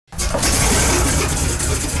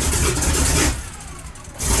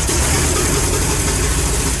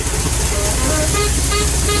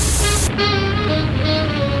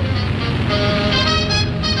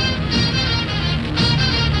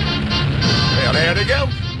to go?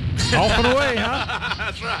 Off and away, huh?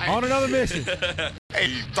 That's right. On another mission.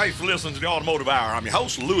 Hey, thanks for listening to the Automotive Hour. I'm your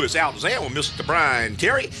host, Louis Altazan, with Mr. Brian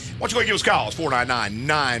Terry. Why don't you go give us a call? It's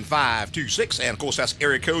 499-9526. And, of course, that's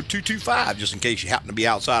area code 225, just in case you happen to be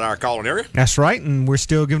outside our calling area. That's right, and we're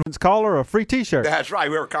still giving this caller a free T-shirt. That's right.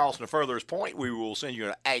 Whoever calls to the furthest point, we will send you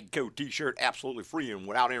an Ag Code T-shirt absolutely free and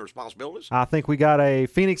without any responsibilities. I think we got a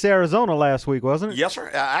Phoenix, Arizona last week, wasn't it? Yes, sir.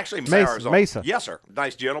 Actually, Mesa. Mesa. Yes, sir.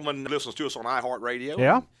 Nice gentleman. Listens to us on iHeartRadio.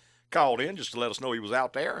 Yeah. Called in just to let us know he was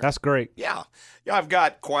out there. That's great. Yeah. I've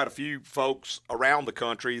got quite a few folks around the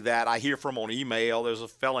country that I hear from on email. There's a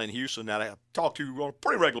fella in Houston that I talk to on a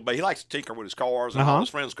pretty regular basis. He likes to tinker with his cars and all his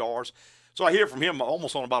friends' cars. So I hear from him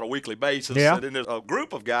almost on about a weekly basis. Yeah. And then there's a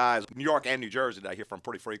group of guys, New York and New Jersey, that I hear from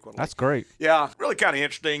pretty frequently. That's great. Yeah. Really kind of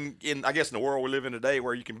interesting, I guess, in the world we live in today,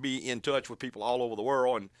 where you can be in touch with people all over the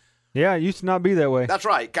world. And yeah, it used to not be that way. that's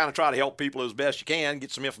right. Kind of try to help people as best you can, get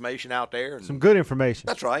some information out there. And Some good information.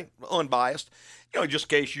 that's right. Unbiased. Just in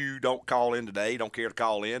case you don't call in today, don't care to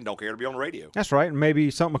call in, don't care to be on the radio. That's right. And maybe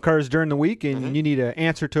something occurs during the week and you need an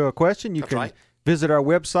answer to a question. You That's can right. visit our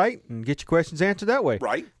website and get your questions answered that way.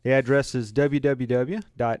 Right. The address is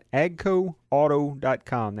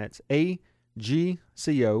www.agcoauto.com. That's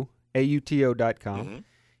AGCOAUTO.com.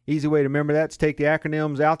 Easy way to remember that is take the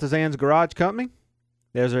acronyms Altazan's Garage Company.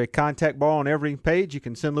 There's a contact bar on every page. You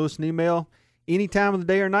can send Lewis an email any time of the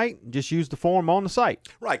day or night. Just use the form on the site.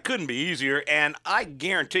 Right. Couldn't be easier. And I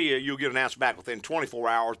guarantee you'll get an answer back within 24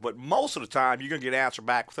 hours. But most of the time, you're going to get an answer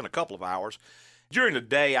back within a couple of hours. During the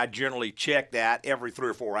day, I generally check that every 3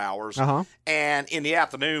 or 4 hours. And in the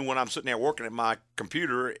afternoon, when I'm sitting there working at my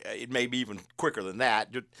computer, it may be even quicker than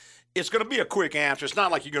that. It's going to be a quick answer. It's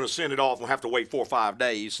not like you're going to send it off and have to wait 4 or 5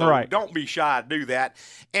 days. So Right. don't be shy to do that.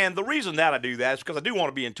 And the reason that I do that is because I do want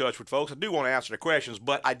to be in touch with folks. I do want to answer their questions,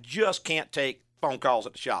 but I just can't take phone calls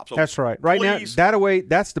at the shop. So That's right. Right please, now,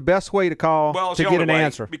 that's the best way to call it's to the get only an way,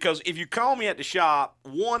 answer. Because if you call me at the shop,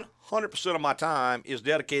 100% of my time is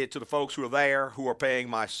dedicated to the folks who are there who are paying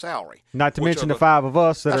my salary. Not to which mention are the 5 of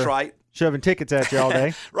us that That's are right. shoving tickets at you all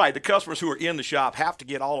day. Right. The customers who are in the shop have to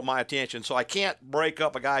get all of my attention. So I can't break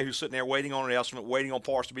up a guy who's sitting there waiting on an estimate, waiting on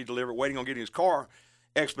parts to be delivered, waiting on getting his car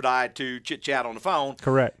expedited to chit-chat on the phone.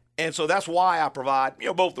 Correct. And so that's why I provide,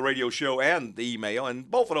 both the radio show and the email.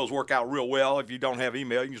 And both of those work out real well. If you don't have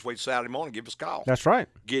email, you can just wait Saturday morning and give us a call. That's right.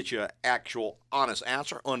 Get you an actual, honest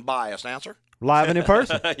answer, unbiased answer. Live and in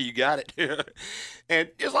person. You got it. And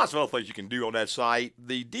there's lots of other things you can do on that site.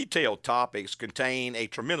 The detailed topics contain a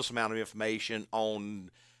tremendous amount of information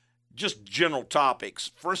on just general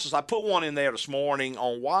topics. For instance, I put one in there this morning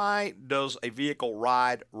on why does a vehicle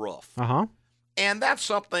ride rough? And that's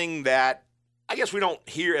something that I guess we don't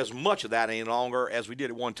hear as much of that any longer as we did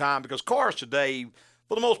at one time, because cars today,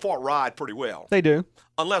 for the most part, ride pretty well. They do.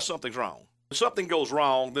 Unless something's wrong. If something goes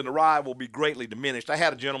wrong, then the ride will be greatly diminished. I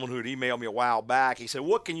had a gentleman who had emailed me a while back. He said,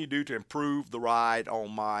 what can you do to improve the ride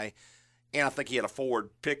on my, and I think he had a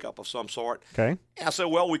Ford pickup of some sort. Okay. And I said,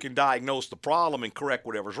 well, we can diagnose the problem and correct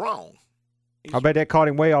whatever's wrong. I bet that caught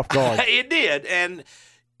him way off guard. It did. And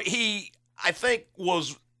he, I think,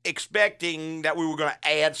 was expecting that we were going to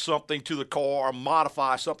add something to the car or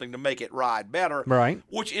modify something to make it ride better. Right.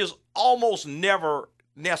 Which is almost never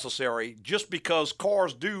necessary, just because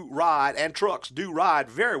cars do ride and trucks do ride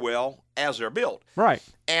very well as they're built. Right.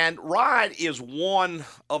 And ride is one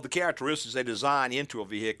of the characteristics they design into a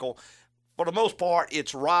vehicle. For the most part,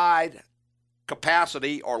 it's ride,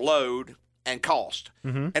 capacity or load, and cost.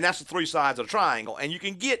 And that's the three sides of the triangle. And you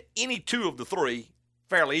can get any two of the three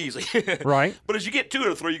fairly easy. Right. But as you get two of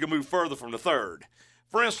the three, you can move further from the third.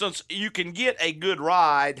 For instance, you can get a good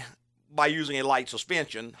ride by using a light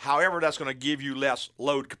suspension. However, that's going to give you less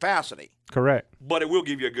load capacity. Correct. But it will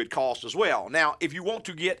give you a good cost as well. Now, if you want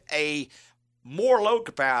to get a more load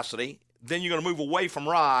capacity, then you're going to move away from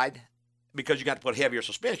ride because you got to put heavier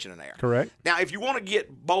suspension in there. Correct. Now, if you want to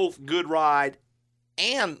get both good ride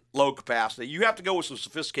and low capacity, you have to go with some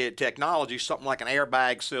sophisticated technology, something like an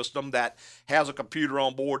airbag system that has a computer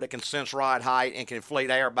on board that can sense ride height and can inflate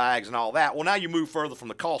airbags and all that. Well, now you move further from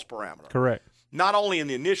the cost parameter. Correct. Not only in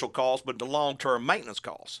the initial cost, but the long-term maintenance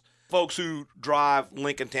costs. Folks who drive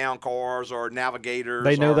Lincoln Town cars or Navigators.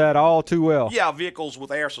 They know that all too well. Yeah, vehicles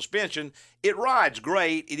with air suspension. It rides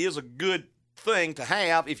great. It is a good thing to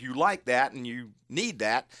have if you like that and you need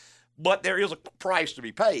that. But there is a price to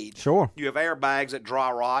be paid. Sure. You have airbags that dry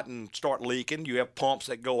rot and start leaking. You have pumps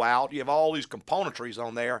that go out. You have all these componentries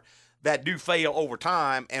on there that do fail over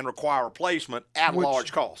time and require replacement at a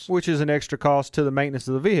large cost. Which is an extra cost to the maintenance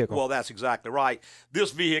of the vehicle. Well, that's exactly right.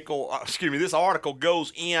 This article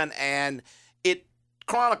goes in and it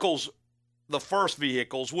chronicles the first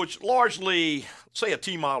vehicles, which largely, say a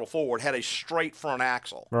T-model Ford, had a straight front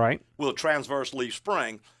axle Right. with a transverse leaf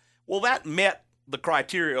spring, well, that met the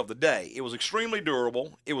criteria of the day. It was extremely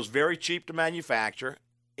durable. It was very cheap to manufacture.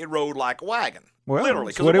 It rode like a wagon, Well, literally,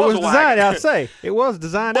 that's because what it was a designed. wagon. I say it was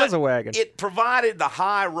designed But as a wagon. it provided the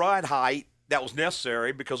high ride height that was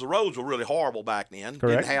necessary because the roads were really horrible back then.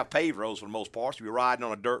 Correct. Didn't have paved roads for the most part. So you were riding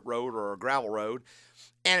on a dirt road or a gravel road.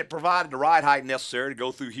 And it provided the ride height necessary to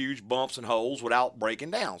go through huge bumps and holes without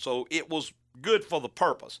breaking down. So it was good for the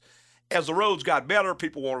purpose. As the roads got better,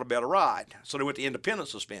 people wanted a better ride. So they went to independent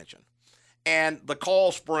suspension. And the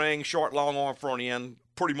coil spring, short, long arm front end,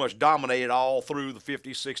 pretty much dominated all through the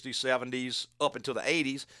 50s, 60s, 70s, up into the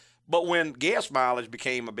 80s. But when gas mileage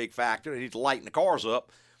became a big factor, they need to lighten the cars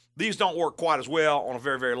up, these don't work quite as well on a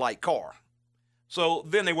very, very light car. So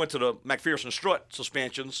then they went to the McPherson strut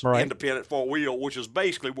suspensions, Right. independent four-wheel, which is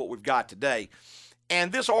basically what we've got today.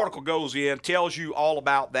 And this article goes in, tells you all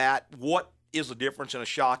about that, what is the difference in a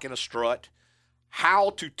shock and a strut, how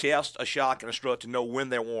to test a shock and a strut to know when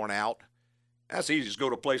they're worn out. That's easy. Just go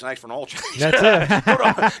to a place and ask for an oil change. That's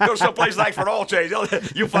it. go to some place and ask for an oil change.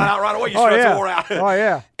 You'll find out right away your struts are wore out. Oh,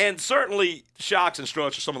 yeah. And certainly shocks and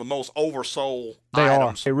struts are some of the most oversold They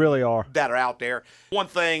items are. They really are. that are out there. One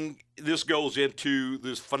thing, this goes into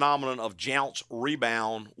this phenomenon of jounce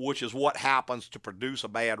rebound, which is what happens to produce a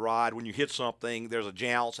bad ride. When you hit something, there's a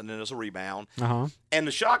jounce and then there's a rebound. Uh-huh. And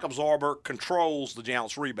the shock absorber controls the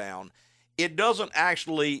jounce rebound. It doesn't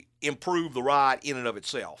actually improve the ride in and of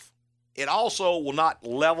itself. It also will not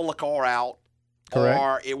level the car out. Correct.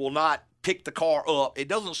 Or it will not pick the car up. It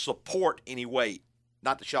doesn't support any weight,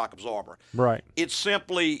 not the shock absorber. Right. It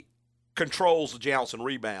simply controls the jounce and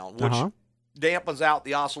rebound, which Uh-huh. dampens out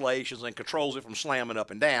the oscillations and controls it from slamming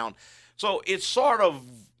up and down. So it's sort of,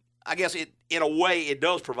 I guess, in a way, it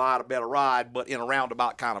does provide a better ride, but in a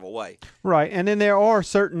roundabout kind of a way. Right. And then there are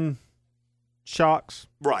certain shocks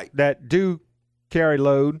Right. that do carry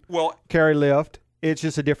load, Well, carry lift. It's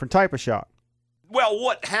just a different type of shock. well,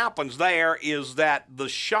 what happens there is that the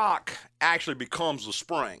shock actually becomes the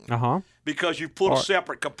spring Uh-huh. because you put a Or-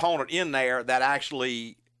 separate component in there that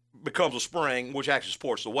actually becomes a spring, which actually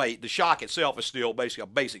supports the weight. The shock itself is still basically a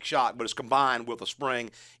basic shock, but it's combined with a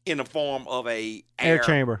spring in the form of a Air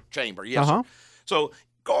chamber. Chamber, yes. Uh-huh. Sir. So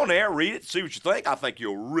go on there, read it, see what you think. I think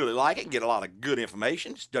you'll really like it and get a lot of good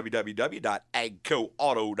information. It's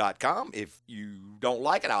www.agcoauto.com. If you don't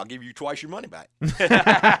like it, I'll give you twice your money back.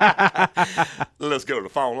 Let's go to the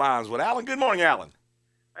phone lines with Alan. Good morning, Alan.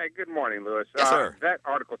 Hey, good morning, Lewis. Yes, sir. That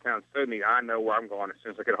article sounds so neat. I know where I'm going as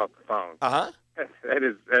soon as I get off the phone. Uh-huh.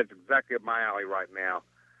 That's exactly up my alley right now.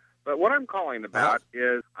 But what I'm calling about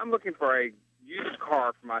is I'm looking for a used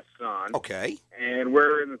car for my son. Okay. And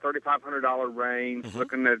we're in the $3,500 range,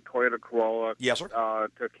 looking at a Toyota Corolla, Yes, sir. to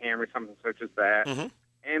a Camry, something such as that, Mm-hmm.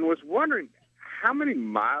 and was wondering how many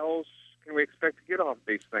miles can we expect to get off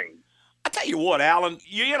these things? I tell you what, Alan,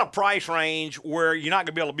 you're in a price range where you're not going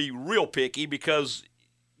to be able to be real picky because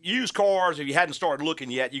used cars, if you hadn't started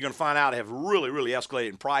looking yet, you're going to find out have really, really escalated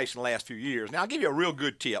in price in the last few years. Now, I'll give you a real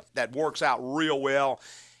good tip that works out real well.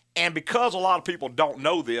 And because a lot of people don't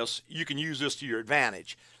know this, you can use this to your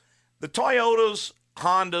advantage. The Toyotas,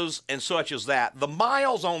 Hondas, and such as that, the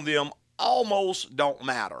miles on them almost don't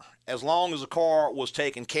matter as long as the car was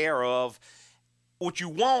taken care of. What you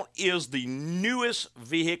want is the newest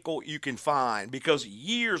vehicle you can find because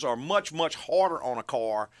years are much, much harder on a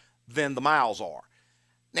car than the miles are.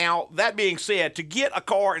 Now, that being said, to get a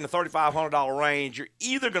car in the $3,500 range, you're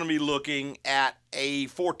either going to be looking at a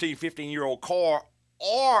 14, 15-year-old car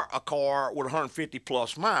or a car with 150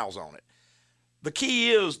 plus miles on it. The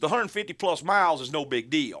key is the 150 plus miles is no big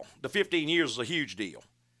deal. The 15 years is a huge deal.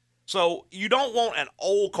 So you don't want an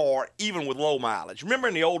old car even with low mileage. Remember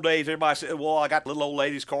in the old days, everybody said, well, I got the little old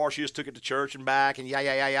lady's car. She just took it to church and back and Yeah,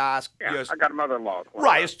 Yes. I got a mother-in-law.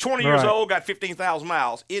 Right, it's 20 years Right. old, got 15,000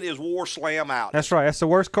 miles. It is war slam out. That's right. That's the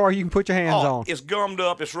worst car you can put your hands on. It's gummed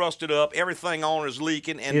up, it's rusted up, everything on it is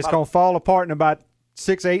leaking. And It's going to fall apart in about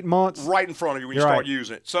 6 to 8 months. right in front of you when you You're start right.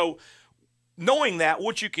 using it. So knowing that,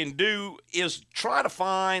 what you can do is try to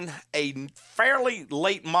find a fairly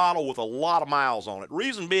late model with a lot of miles on it.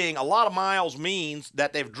 Reason being, a lot of miles means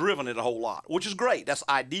that they've driven it a whole lot, which is great. That's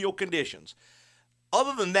ideal conditions.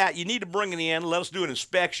 Other than that, you need to bring it in, let us do an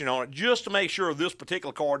inspection on it just to make sure this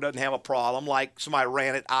particular car doesn't have a problem, like somebody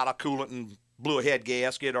ran it out of coolant and blew a head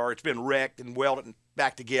gasket, or it's been wrecked and welded and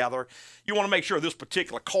back together. You want to make sure this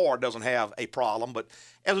particular car doesn't have a problem. But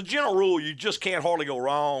as a general rule, you just can't hardly go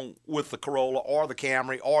wrong with the Corolla or the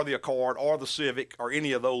Camry or the Accord or the Civic or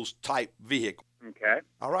any of those type vehicles. Okay.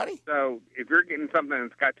 All righty? So if you're getting something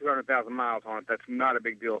that's got 200,000 miles on it, that's not a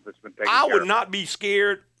big deal if it's been taken I care would of. not be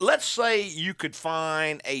scared. Let's say you could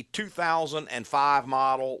find a 2005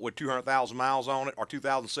 model with 200,000 miles on it, or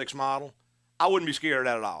 2006 model. I wouldn't be scared of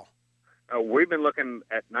that at all. We've been looking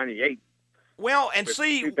at 98. Well, and With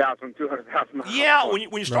see, 200,000 miles. yeah, on when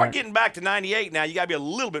it. you start Right. getting back to 98 now, you got to be a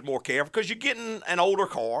little bit more careful because you're getting an older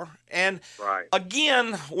car. And Right.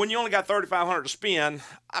 again, when you only got $3,500 to spend,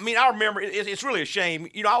 I mean, I remember it's really a shame.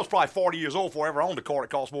 You know, I was probably 40 years old before I ever owned a car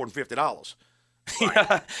that cost more than $50.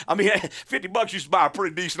 Right. I mean, $50 used to buy a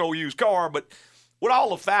pretty decent old used car, but with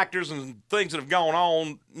all the factors and things that have gone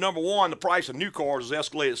on, number one, the price of new cars has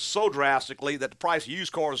escalated so drastically that the price of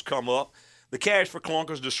used cars has come up. The cash for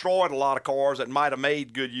clunkers destroyed a lot of cars that might have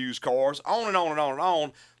made good used cars. On and on and on and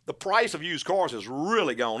on. The price of used cars has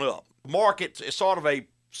really gone up. The market is sort of a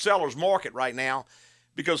seller's market right now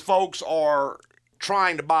because folks are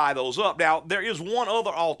trying to buy those up. Now, there is one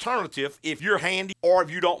other alternative if you're handy or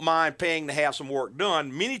if you don't mind paying to have some work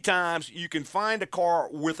done. Many times you can find a car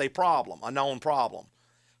with a problem, a known problem.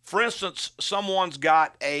 For instance, someone's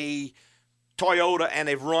got a Toyota and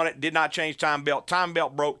they've run it, did not change time belt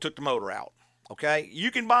broke, took the motor out. Okay,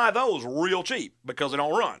 you can buy those real cheap because they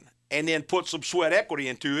don't run, and then put some sweat equity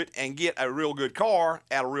into it and get a real good car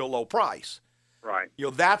at a real low price. Right. You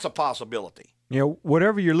know, that's a possibility. You know,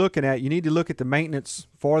 whatever you're looking at, you need to look at the maintenance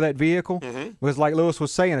for that vehicle. Mm-hmm. Because like Lewis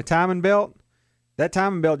was saying, a timing belt, that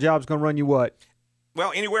timing belt job's going to run you what?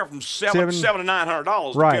 Well, anywhere from seven to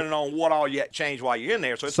 $900, Right. depending on what all you change while you're in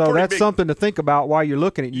there. So it's So pretty that's big. something to think about while you're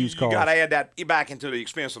looking at used You cars. got to add that back into the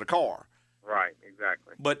expense of the car. Right.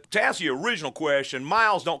 Exactly. But to answer your original question,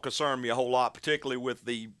 miles don't concern me a whole lot, particularly with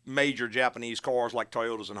the major Japanese cars like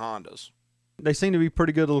Toyotas and Hondas. They seem to be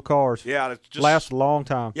pretty good little cars. Yeah, it's just Last a long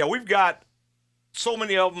time. Yeah, we've got so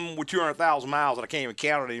many of them with 200,000 miles that I can't even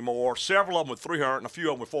count it anymore. Several of them with 300 and a few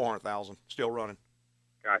of them with 400,000 still running.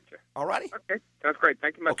 Gotcha. All righty? Okay. Sounds great.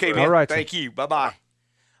 Thank you much. Okay, for man. All right, Thank you. Bye-bye.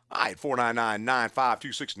 All right,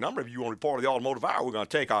 499-9526 number. If you want to be part of the Automotive Hour, we're going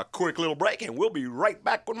to take a quick little break, and we'll be right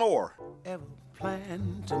back with more. Ever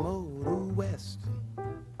plan to motor west?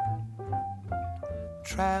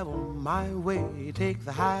 Travel my way, take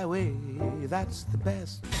the highway, that's the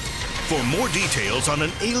best. For more details on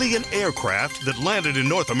an alien aircraft that landed in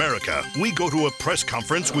North America, we go to a press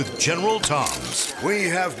conference with General Toms. We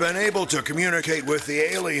have been able to communicate with the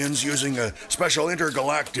aliens using a special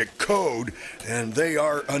intergalactic code, and they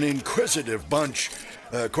are an inquisitive bunch.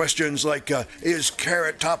 Questions like, is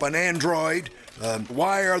Carrot Top an android?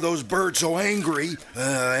 Why are those birds so angry?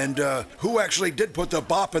 And who actually did put the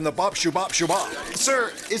bop in the bop shoo bop shoo bop?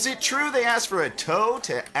 Sir, is it true they asked for a tow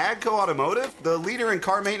to AGCO Automotive, the leader in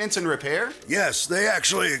car maintenance and repair? Yes, they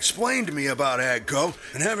actually explained to me about AGCO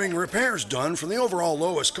and having repairs done for the overall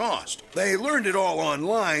lowest cost. They learned it all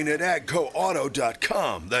online at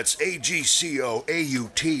agcoauto.com. That's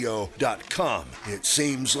AGCOAUTO.com. It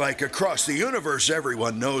seems like across the universe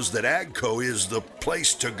everyone knows that AGCO is the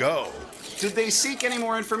place to go. Did they seek any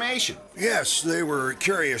more information? Yes, they were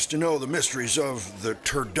curious to know the mysteries of the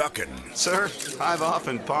turducken. Sir, I've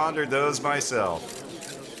often pondered those myself.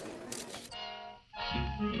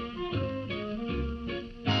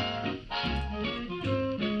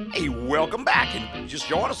 Hey, welcome back, and just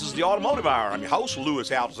join us. This is the Automotive Hour. I'm your host, Louis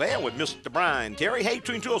Altazan, with Mr. Brian Terry. Hey,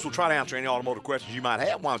 between two of us, we'll try to answer any automotive questions you might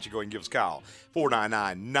have. Why don't you go ahead and give us a call?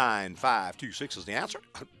 499-9526 is the answer.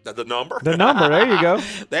 The number. The number, there you go.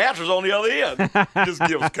 The answer's on the other end. Just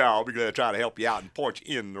give us a call. We'll be glad to try to help you out and point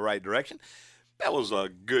you in the right direction. That was a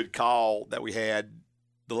good call that we had,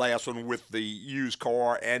 the last one with the used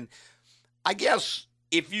car. And I guess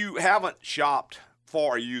if you haven't shopped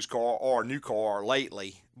for a used car or a new car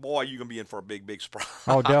lately, boy, you're going to be in for a big, big surprise.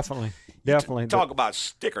 Oh, definitely. Definitely. Talk about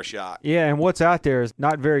sticker shock. Yeah, and what's out there is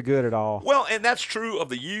not very good at all. Well, and that's true of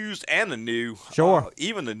the used and the new. Sure.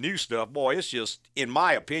 Even the new stuff, boy, it's just, in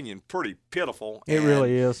my opinion, pretty pitiful. It And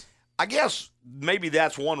really is. I guess maybe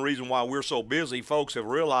that's one reason why we're so busy. Folks have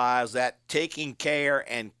realized that taking care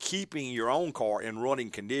and keeping your own car in running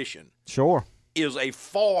condition Sure. is a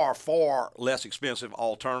far, far less expensive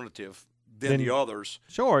alternative than the others.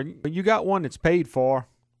 Sure. You got one that's paid for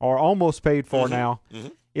or almost paid for now. Mm-hmm.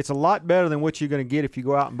 It's a lot better than what you're going to get if you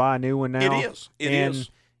go out and buy a new one now. It is. It and is.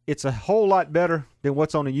 It's a whole lot better than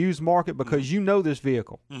what's on the used market because you know this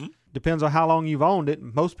vehicle. Mm-hmm. Depends on how long you've owned it.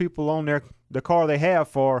 Most people own the car they have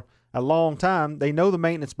for a long time. They know the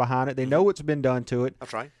maintenance behind it. They know what's been done to it.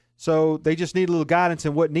 That's right. So they just need a little guidance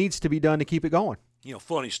in what needs to be done to keep it going. You know,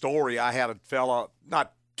 funny story. I had a fella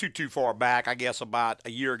not too far back, I guess about a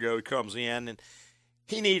year ago, he comes in and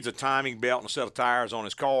he needs a timing belt and a set of tires on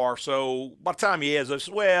his car. So by the time he ends up, he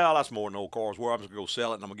says, well, that's more than old car's worth. I'm just going to go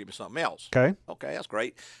sell it and I'm going to get me something else. Okay. Okay, that's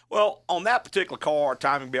great. Well, on that particular car,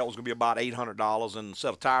 timing belt was going to be about $800 and a set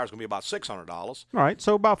of tires was going to be about $600. All right,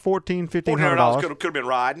 so about $1,400, $1,500. $1,400 could have been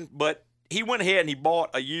riding, but he went ahead and he bought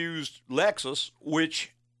a used Lexus,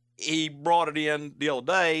 which he brought it in the other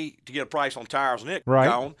day to get a price on tires and it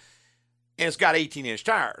gone. And it's got 18-inch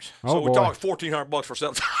tires. Oh, so we're boy. talking $1,400 for a set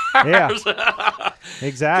of tires. Yeah,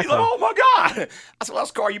 exactly. He's like, oh, my God. I said, well,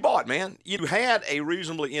 that's the car you bought, man. You had a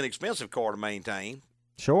reasonably inexpensive car to maintain.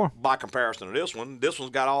 Sure. By comparison to this one. This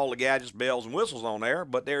one's got all the gadgets, bells, and whistles on there,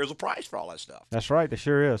 but there is a price for all that stuff. That's right. There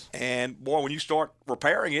sure is. And, boy, when you start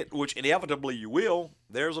repairing it, which inevitably you will,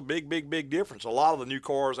 there's a big, big, big difference. A lot of the new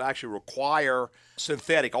cars actually require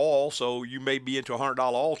synthetic oil, so you may be into a $100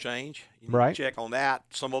 oil change. You need to check on that.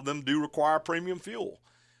 Some of them do require premium fuel.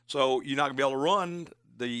 So you're not going to be able to run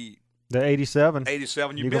the 87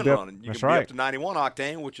 you've been running. You that's can be right. up to 91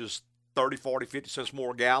 octane, which is 30, 40, 50 cents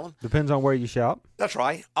more a gallon. Depends on where you shop. That's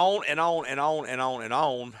right. On and on and on and on and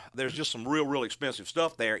on. There's just some real, real expensive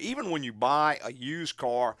stuff there. Even when you buy a used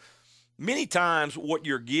car, many times what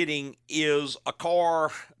you're getting is a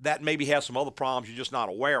car that maybe has some other problems you're just not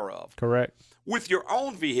aware of. Correct. With your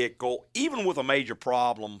own vehicle, even with a major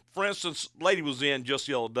problem, for instance, lady was in just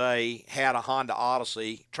the other day, had a Honda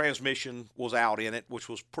Odyssey. Transmission was out in it, which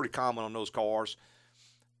was pretty common on those cars.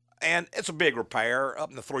 And it's a big repair,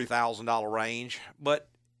 up in the $3,000 range. But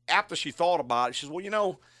after she thought about it, she says, well, you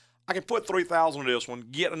know, I can put $3,000 on this one,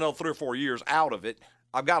 get another 3 or 4 years out of it.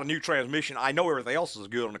 I've got a new transmission. I know everything else is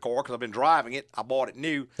good on the car because I've been driving it. I bought it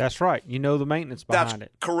new. That's right. You know the maintenance behind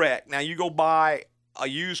it. That's correct. Now, you go buy a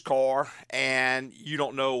used car and you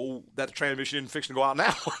don't know that the transmission isn't fixing to go out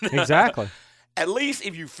now. Exactly. At least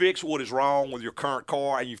if you fix what is wrong with your current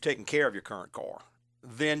car and you've taken care of your current car,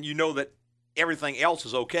 then you know that everything else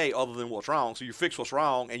is okay other than what's wrong. So you fix what's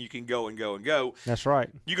wrong and you can go and go and go. That's right.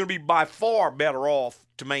 You're going to be by far better off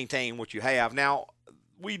to maintain what you have. Now,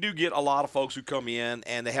 we do get a lot of folks who come in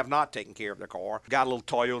and they have not taken care of their car. Got a little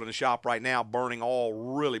Toyota in the shop right now burning oil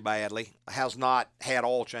really badly. Has not had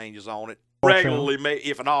oil changes on it. Regularly,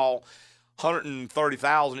 if at all,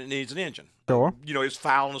 130,000, it needs an engine. Sure. You know, it's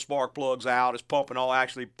fouling the spark plugs out. It's pumping all,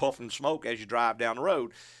 actually puffing smoke as you drive down the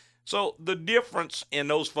road. So the difference in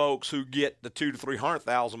those folks who get the 200,000 to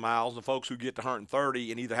 300,000 miles and the folks who get to 130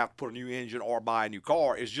 and either have to put a new engine or buy a new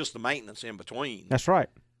car is just the maintenance in between. That's right.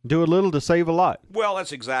 Do a little to save a lot. Well,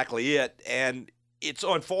 that's exactly it. And it's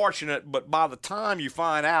unfortunate, but by the time you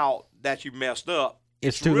find out that you messed up,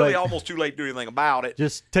 it's too really late. Almost too late to do anything about it.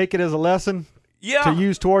 Just take it as a lesson to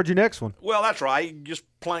use towards your next one. Well, that's right. You can just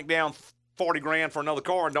plank down 40 grand for another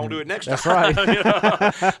car and don't do it next That's time. right. You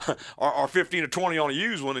know? or 15 or 20 on a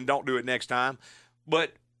used one and don't do it next time.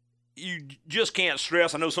 But you just can't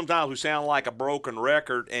stress. I know sometimes we sound like a broken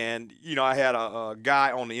record. And, you know, I had a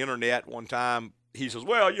guy on the internet one time. He says,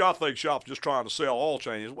 well, I think shop's just trying to sell oil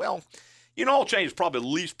changes. Well, you know, oil change is probably the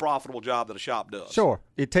least profitable job that a shop does. Sure.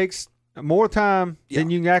 It takes more time than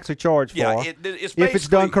you can actually charge for it's if it's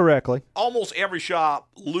done correctly. Almost every shop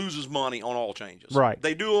loses money on oil changes. Right.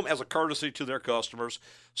 They do them as a courtesy to their customers.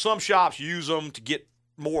 Some shops use them to get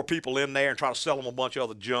more people in there and try to sell them a bunch of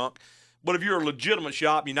other junk. But if you're a legitimate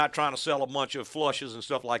shop, you're not trying to sell a bunch of flushes and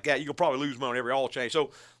stuff like that, you can probably lose money on every oil change.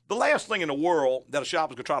 So the last thing in the world that a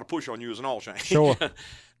shop is going to try to push on you is an oil change. Sure.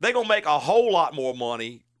 They're going to make a whole lot more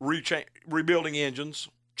money rebuilding engines,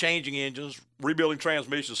 changing engines, rebuilding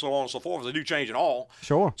transmissions, so on and so forth, as they do changing oil.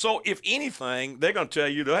 Sure. So if anything, they're going to tell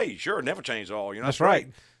you, hey, sure, never change the oil. You know, that's right.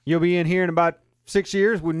 You'll be in here in about 6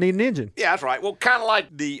 years, we need an engine. Yeah, that's right. Well, kind of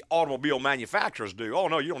like the automobile manufacturers do. Oh,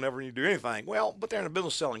 no, you don't ever need to do anything. Well, but they're in the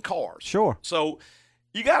business of selling cars. Sure. So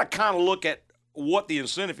you got to kind of look at what the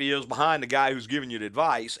incentive is behind the guy who's giving you the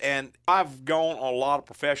advice. And I've gone on a lot of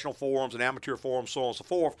professional forums and amateur forums, so on and so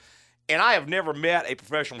forth, and I have never met a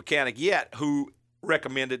professional mechanic yet who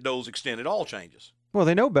recommended those extended oil changes. Well,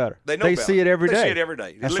 they know better. They know better. See it every day. They see it every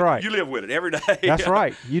day. That's right. You live with it every day. That's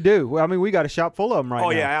right. You do. Well, I mean, we got a shop full of them right now. Oh,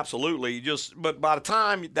 yeah, absolutely. But by the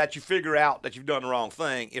time that you figure out that you've done the wrong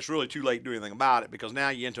thing, it's really too late to do anything about it because now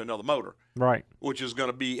you're into another motor. Right. Which is going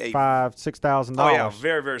to be a $5,000-$6,000. Oh, yeah,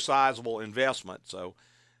 very, very sizable investment. So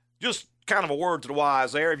just kind of a word to the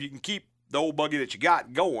wise there. If you can keep the old buggy that you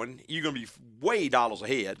got going, you're going to be way dollars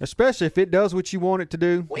ahead. Especially if it does what you want it to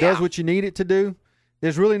do, does what you need it to do.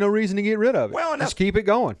 There's really no reason to get rid of it. Well, and just keep it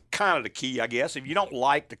going. Kind of the key, I guess. If you don't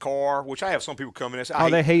like the car, which I have some people come in and say,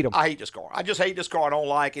 they hate them. I hate this car. I just hate this car. I don't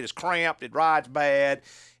like it. It's cramped. It rides bad.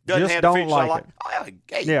 Doesn't just have don't the features like I like. it.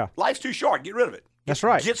 Oh, hey, life's too short. Get rid of it. That's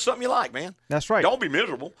right. Get something you like, man. That's right. Don't be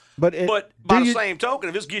miserable. But by the same token,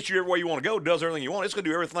 if this gets you everywhere you want to go, does everything you want, it's going to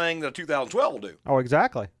do everything that a 2012 will do. Oh,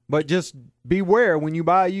 exactly. But just beware when you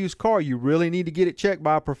buy a used car, you really need to get it checked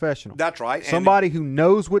by a professional. That's right. Somebody who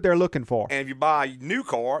knows what they're looking for. And if you buy a new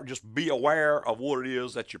car, just be aware of what it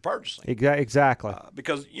is that you're purchasing. Exactly.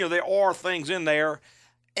 Because, there are things in there.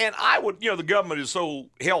 And I would, the government is so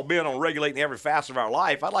hell-bent on regulating every facet of our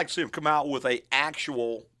life. I'd like to see them come out with a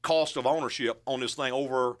actual cost of ownership on this thing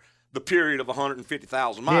over the period of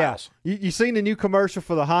 150,000 miles. Yeah. You seen the new commercial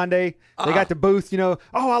for the Hyundai? They got the booth, oh,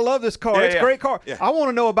 I love this car. Yeah, it's a great car. Yeah. I want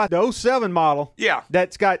to know about the 07 model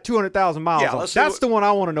that's got 200,000 miles on it. That's the one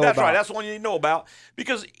I want to know about. That's right. That's the one you need to know about.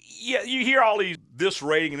 Because, you hear all these this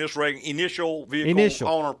rating and this rating, initial vehicle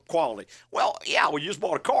owner quality. Well, when you just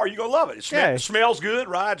bought a car, you're going to love it. It smells good,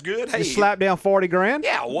 rides good. Hey, you slap down 40 grand?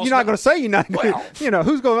 Yeah. Well, you're not going to say you're not good.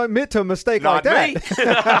 Who's going to admit to a mistake like that? Me.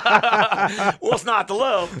 Well, it's not the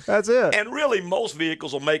love. That's it. And really, most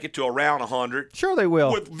vehicles will make it to around 100. Sure they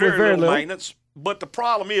will. With very little maintenance. But the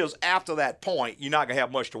problem is, after that point, you're not going to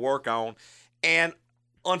have much to work on. And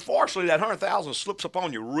unfortunately, that 100,000 slips up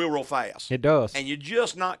on you real fast. It does. And you're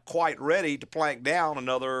just not quite ready to plank down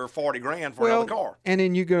another 40 grand for another car. And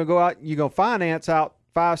then you're going to go out, you're going to finance out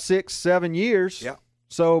 5, 6, 7 years. Yeah.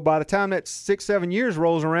 So by the time that 6, 7 years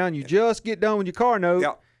rolls around, you just get done with your car note.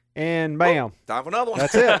 Yeah. And bam. Time for another one.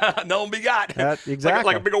 That's it. No one be got. Exactly.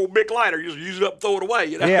 Like a big old Bic lighter. You just use it up, throw it away.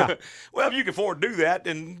 Yeah. Well, if you can afford to do that,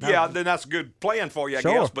 then then that's a good plan for you, I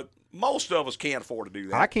guess. But most of us can't afford to do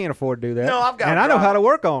that. I can't afford to do that. No, I've got. And I know how to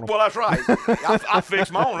work on them. Well, that's right. I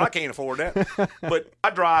fix my own, and I can't afford that. But I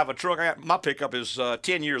drive a truck. My pickup is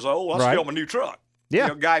 10 years old. I still have a new truck.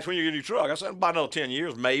 Yeah. Guys, when you get a new truck, I said about another 10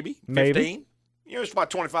 years, maybe 15. It's about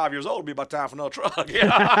 25 years old. It'll be about time for another truck.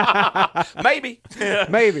 Maybe.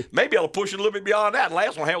 Maybe I'll push it a little bit beyond that. The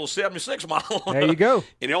last one I had was 76 miles. There you go.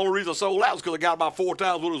 And the only reason I sold that was because I got about 4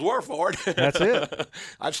 times what it was worth for it. That's it.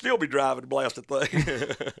 I'd still be driving the blasted thing.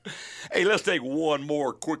 Hey, let's take one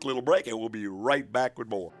more quick little break, and we'll be right back with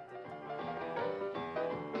more.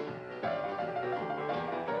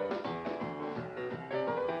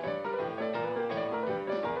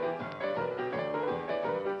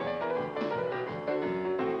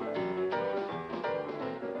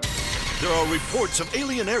 There are reports of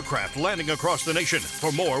alien aircraft landing across the nation.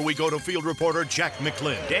 For more, we go to field reporter Jack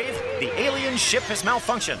McLean. Dave, the alien ship has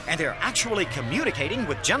malfunctioned, and they're actually communicating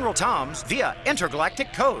with General Tom's via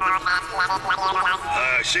intergalactic code.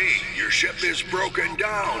 I see. Your ship is broken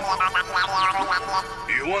down.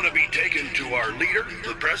 You want to be taken to our leader,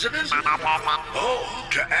 the president? Oh,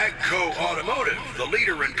 to AGCO Automotive, the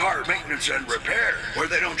leader in car maintenance and repair, where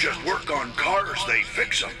they don't just work on cars, they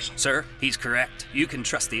fix them. Sir, he's correct. You can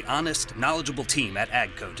trust the honest, knowledgeable team at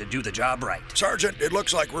AGCO to do the job right. Sergeant, it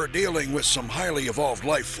looks like we're dealing with some highly evolved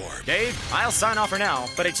life form. Dave, I'll sign off for now,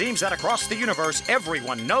 but it seems that across the universe,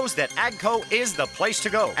 everyone knows that AGCO is the place to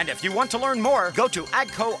go. And if you want to learn more, go to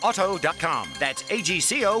agcoauto.com. That's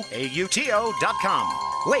AGCOAUTO.com.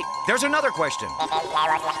 Wait, there's another question.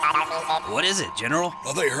 What is it, General?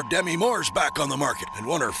 Well, they heard Demi Moore's back on the market and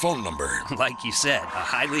want her phone number. Like you said, a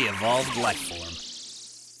highly evolved life form.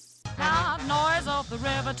 Loud noise of the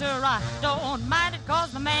river to right. Don't mind it,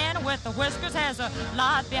 cause the man with the whiskers has a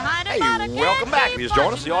lot behind it. Hey, welcome back. Please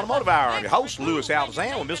join us, the Automotive Hour. I'm your host, Louis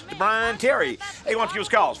Altazan, with Mr. Brian Terry. Hey, why don't you give us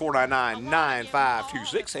a call? It's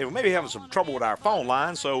 499-9526. Hey, we may be having some trouble with our phone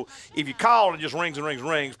line, so if you call and it just rings and rings and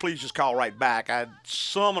rings, please just call right back.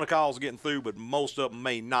 Some of the calls are getting through, but most of them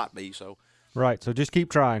may not be, so. Right, so just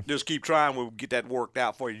keep trying. Just keep trying. We'll get that worked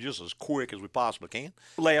out for you just as quick as we possibly can.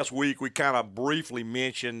 Last week, we kind of briefly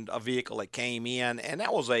mentioned a vehicle that came in, and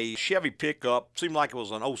that was a Chevy pickup. Seemed like it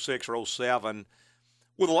was an 06 or 07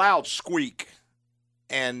 with a loud squeak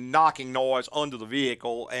and knocking noise under the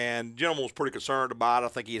vehicle, and the gentleman was pretty concerned about it. I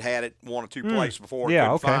think he'd had it one or two places before and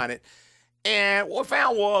couldn't find it. And what we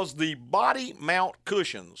found was the body mount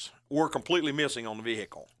cushions were completely missing on the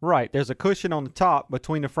vehicle. Right. There's a cushion on the top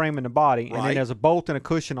between the frame and the body, and then there's a bolt and a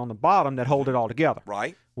cushion on the bottom that hold it all together.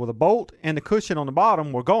 Right. Well, the bolt and the cushion on the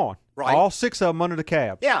bottom were gone. Right. All 6 of them under the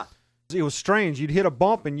cab. Yeah. It was strange. You'd hit a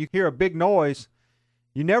bump and you hear a big noise.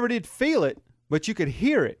 You never did feel it, but you could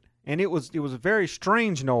hear it, and it was a very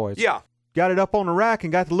strange noise. Yeah. Got it up on the rack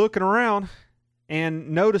and got to looking around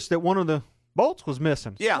and noticed that one of the bolts was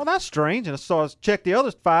missing. Yeah. Well, that's strange. And so I checked the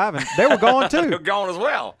other 5, and they were gone too. They're gone as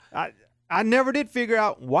well. I never did figure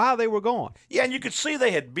out why they were gone. Yeah, and you could see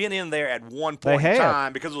they had been in there at one point in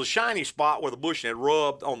time because it was a shiny spot where the bushing had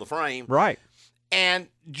rubbed on the frame. Right. And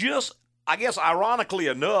just, I guess, ironically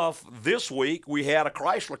enough, this week we had a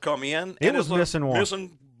Chrysler come in. It was missing one.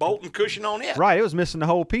 Missing bolt and cushion on it. Right, it was missing the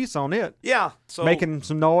whole piece on it. Yeah. So making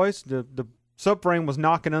some noise. The subframe was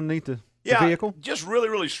knocking underneath the vehicle. Just really,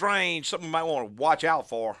 really strange. Something you might want to watch out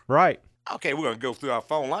for. Right. Okay, we're going to go through our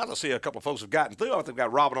phone lines. I see a couple of folks have gotten through. I think we've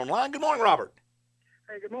got Robert online. Good morning, Robert.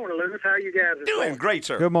 Hey, good morning, Lewis. How are you guys this Doing morning? great,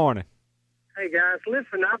 sir. Good morning. Hey, guys,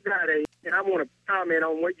 listen, and I want to comment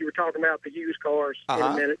on what you were talking about, the used cars in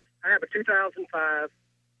a minute. I have a 2005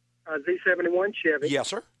 Z71 Chevy. Yes,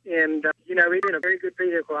 sir. And, it's been a very good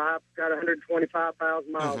vehicle. I've got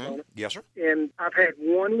 125,000 miles on it. Yes, sir. And I've had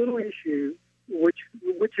one little issue, which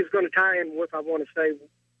is going to tie in with what I want to say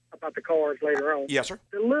about the cars later on. Yes, sir.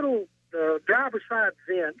 The driver's side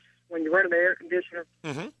vents, when you're running the air conditioner,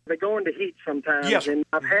 they go into heat sometimes. Yes, sir. And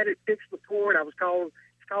I've had it fixed before, and it's called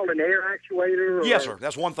an air actuator. Yes, sir.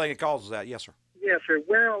 That's one thing that causes that. Yes, sir. Yes, sir.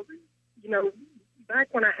 Well, back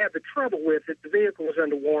when I had the trouble with it, the vehicle was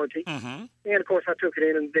under warranty. And, of course, I took it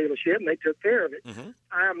in the dealership, and they took care of it.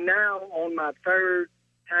 I am now on my third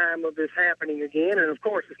time of this happening again, and, of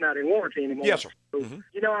course, it's not in warranty anymore. Yes, sir. So,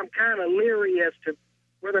 I'm kind of leery as to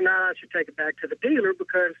whether or not I should take it back to the dealer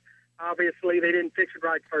because, obviously, they didn't fix it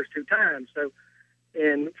right the first two times. So,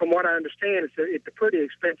 and from what I understand, it's a pretty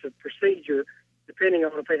expensive procedure, depending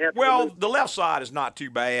on if they have. Well, the left side is not too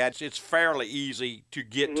bad. It's fairly easy to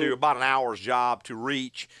get to, about an hour's job to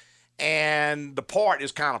reach, and the part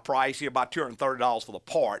is kind of pricey, about $230 for the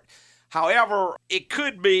part. However, it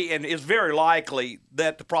could be, and is very likely,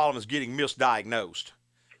 that the problem is getting misdiagnosed.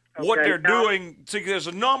 Okay. What they're doing, see, there's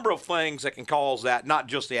a number of things that can cause that, not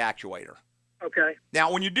just the actuator. Okay.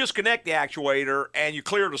 Now, when you disconnect the actuator and you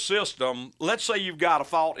clear the system, let's say you've got a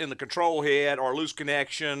fault in the control head or a loose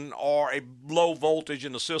connection or a low voltage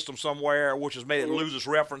in the system somewhere, which has made it lose its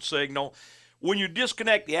reference signal. When you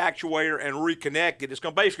disconnect the actuator and reconnect it, it's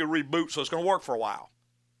going to basically reboot, so it's going to work for a while.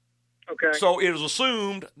 Okay. So it is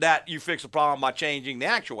assumed that you fix the problem by changing the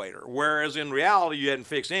actuator, whereas in reality you hadn't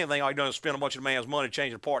fixed anything. All you done is spend a bunch of the man's money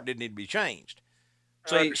changing a part that didn't need to be changed.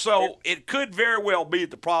 So it could very well be that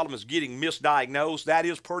the problem is getting misdiagnosed. That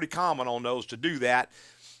is pretty common on those to do that.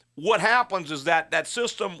 What happens is that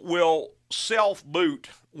system will self-boot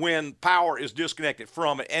when power is disconnected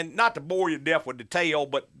from it. And not to bore you to death with detail,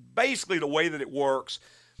 but basically the way that it works,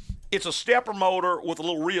 it's a stepper motor with a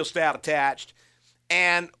little rheostat attached.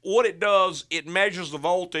 And what it does, it measures the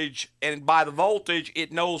voltage, and by the voltage,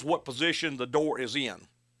 it knows what position the door is in.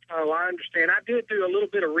 Oh, I understand. I did do a little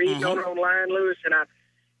bit of reading on it online, Lewis, and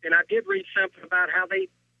I did read something about how they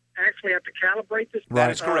actually have to calibrate this.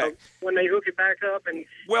 That is correct. When they hook it back up, I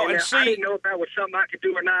didn't know if that was something I could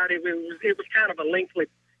do or not. It was kind of a lengthy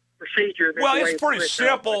procedure. Well, it's pretty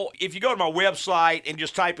simple. If you go to my website and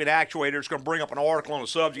just type in actuator, it's going to bring up an article on the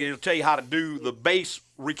subject. It'll tell you how to do the base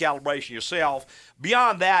recalibration yourself.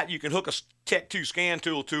 Beyond that, you can hook a Tech 2 scan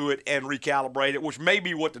tool to it and recalibrate it, which may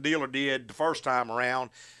be what the dealer did the first time around.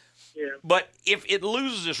 Yeah. But if it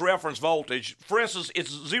loses its reference voltage, for instance,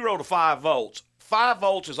 it's 0 to 5 volts. 5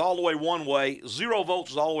 volts is all the way one way, 0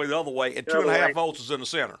 volts is all the way the other way, and 2.5 volts is in the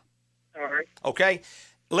center. All right. Okay?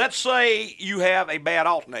 Let's say you have a bad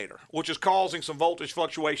alternator, which is causing some voltage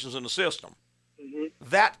fluctuations in the system.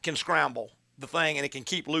 That can scramble the thing, and it can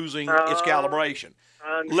keep losing its calibration.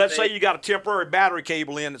 Let's say you got a temporary battery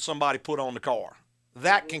cable in that somebody put on the car.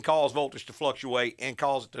 That can cause voltage to fluctuate and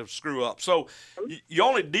cause it to screw up. So you're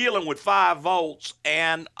only dealing with 5 volts,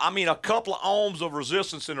 and, a couple of ohms of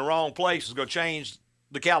resistance in the wrong place is going to change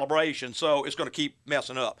the calibration, so it's going to keep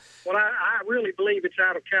messing up. Well, I really believe it's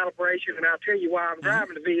out of calibration, and I'll tell you why. I'm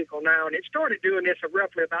driving the vehicle now, and it started doing this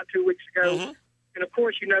roughly about 2 weeks ago. And, of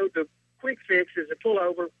course, the quick fix is to pull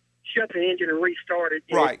over, shut the engine, and restart it.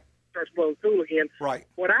 Right. It starts blowing cool again. Right.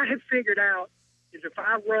 What I have figured out is if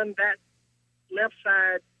I run that left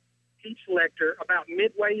side heat selector about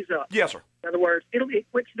midways up. Yes, sir. In other words, it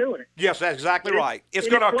quits doing it. Yes, that's exactly right. It's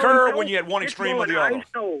going to occur when you had one extreme or the other.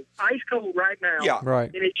 Ice cold right now. Yeah. Right.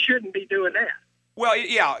 And it shouldn't be doing that. Well,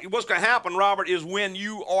 yeah, what's going to happen, Robert, is when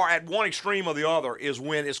you are at one extreme or the other is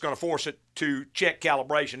when it's going to force it to check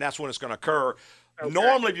calibration. That's when it's going to occur. Okay.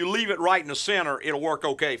 Normally, if you leave it right in the center, it'll work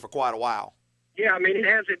okay for quite a while. Yeah, it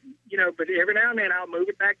has it, but every now and then I'll move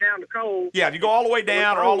it back down to cold. Yeah, if you go all the way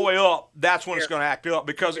down or all the way up, that's when it's going to act up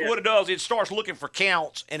because what it does, it starts looking for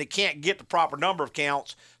counts, and it can't get the proper number of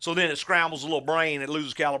counts, so then it scrambles a little brain, it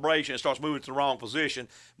loses calibration, it starts moving to the wrong position,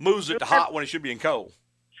 moves it to hot when it should be in cold.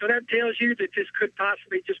 So that tells you that this could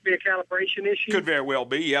possibly just be a calibration issue? Could very well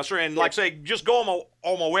be, yes, sir. And like I say, just go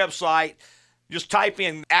on my website, just type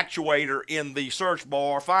in actuator in the search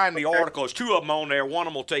bar, find the article. There's 2 of them on there. One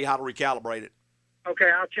of them will tell you how to recalibrate it.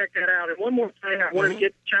 Okay, I'll check that out. And one more thing, I wanted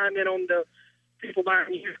to chime in on the people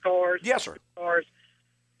buying used cars. Yes, sir. Cars.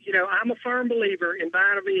 I'm a firm believer in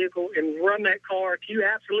buying a vehicle and run that car if you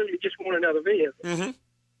absolutely just want another vehicle. Mm-hmm.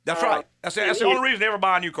 That's right. That's the only reason to ever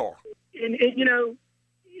buy a new car. And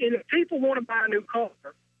if people want to buy a new car,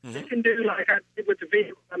 they can do like I did with the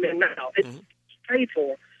vehicle I'm in now. It's paid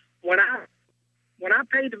for. When I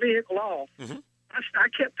paid the vehicle off, I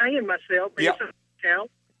kept paying myself.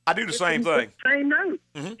 Account. I do the same thing. Same note.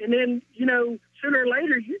 And then, sooner or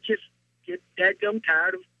later, you just get dadgum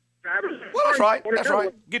tired of driving. Well, that's right. That's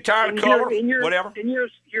right. Get tired of color, whatever. And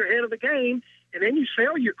you're ahead of the game, and then you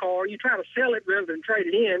sell your car. You try to sell it rather than trade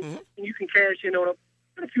it in, and you can cash in on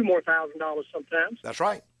a few more $1,000 sometimes. That's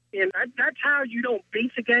right. And that's how you don't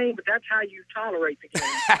beat the game, but that's how you tolerate the game.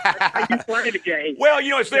 That's how you play the game. Well,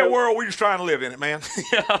 it's their world. We're just trying to live in it, man.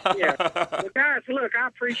 Yeah. Well, guys, look, I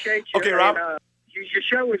appreciate you. Okay, Rob. Your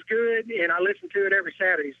show is good, and I listen to it every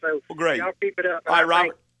Saturday. So great. Y'all keep it up. All right,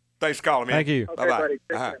 Robert. Thanks for calling, man. Thank you. Okay, buddy.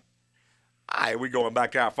 All right, we're going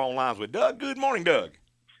back to our phone lines with Doug. Good morning, Doug.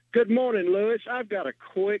 Good morning, Lewis. I've got a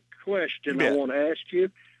quick question I want to ask you.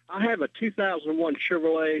 I have a 2001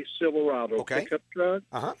 Chevrolet Silverado pickup truck,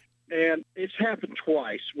 and it's happened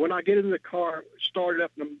twice. When I get in the car, start it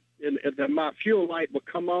up, and my fuel light will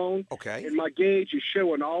come on, and my gauge is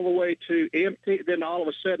showing all the way to empty. Then all of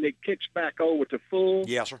a sudden, it kicks back over to full.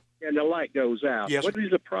 Yes, sir. And the light goes out. Yes, what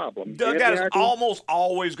is the problem? Doug, that is almost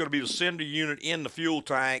always going to be the sender unit in the fuel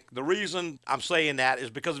tank. The reason I'm saying that is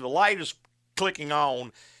because if the light is clicking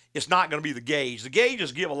on, it's not going to be the gauge. The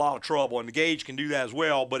gauges give a lot of trouble, and the gauge can do that as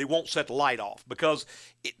well, but it won't set the light off because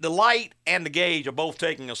the light and the gauge are both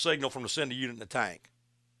taking a signal from the sender unit in the tank.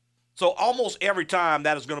 So almost every time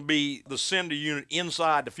that is going to be the sender unit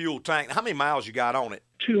inside the fuel tank. How many miles you got on it?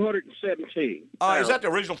 217. Is that the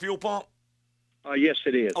original fuel pump? Yes,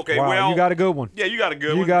 it is. Okay, wow, well, you got a good one. Yeah, you got a good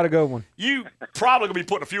one. You got a good one. You probably going to be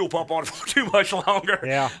putting a fuel pump on it for too much longer.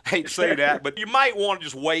 Yeah. I hate to say that, but you might want to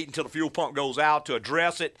just wait until the fuel pump goes out to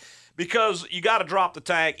address it because you got to drop the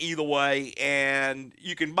tank either way, and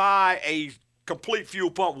you can buy a complete fuel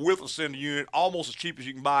pump with a sender unit almost as cheap as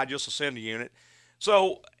you can buy just a sender unit.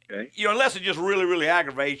 So, unless it just really, really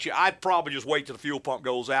aggravates you, I'd probably just wait till the fuel pump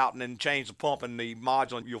goes out and then change the pump and the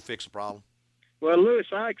module, and you'll fix the problem. Well, Lewis,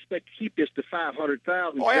 I expect to keep this to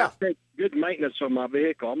 500,000. Oh, yeah. I take good maintenance on my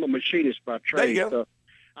vehicle. I'm a machinist by trade. There you go. So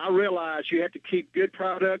I realize you have to keep good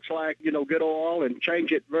products like, good oil and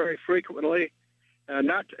change it very frequently.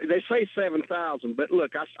 They say 7,000, but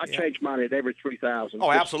look, I change mine at every 3,000.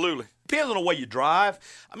 Oh, absolutely. Depends on the way you drive.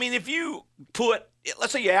 I mean, if you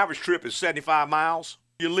let's say your average trip is 75 miles,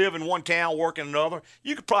 you live in one town, work in another,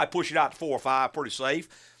 you could probably push it out to 4 or 5 pretty safe.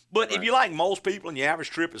 But if you like most people and your average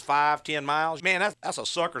trip is 5-10 miles, man, that's a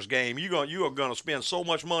sucker's game. You are going to spend so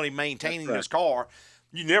much money maintaining this car,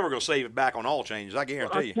 you're never going to save it back on oil changes, I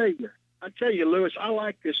guarantee you. I tell you, Lewis, I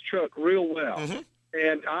like this truck real well.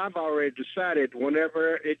 And I've already decided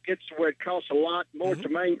whenever it gets to where it costs a lot more to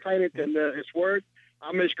maintain it than it's worth,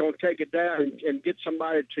 I'm just going to take it down and get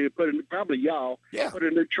somebody to probably y'all, put a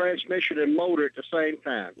new transmission and motor at the same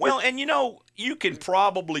time. Well, and you can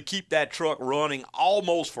probably keep that truck running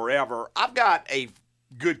almost forever. I've got a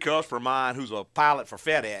good customer of mine who's a pilot for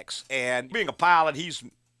FedEx, and being a pilot, he's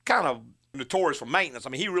kind of notorious for maintenance. I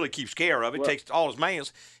mean, he really keeps care of it, takes all his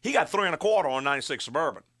maintenance. He got 3 1/4 on a 96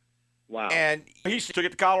 Suburban. Wow. And he took it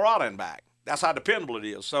to Colorado and back. That's how dependable it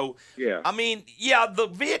is. So, I mean, the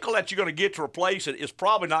vehicle that you're going to get to replace it is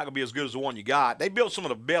probably not going to be as good as the one you got. They built some of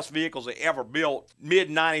the best vehicles they ever built,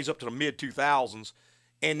 mid-'90s up to the mid-2000s.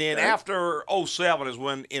 And then after 07 is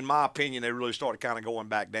when, in my opinion, they really started kind of going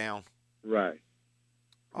back down. Right.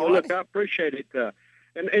 Well, look, I appreciate it.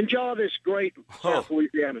 And enjoy this great South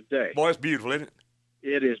Louisiana day. Boy, it's beautiful, isn't it?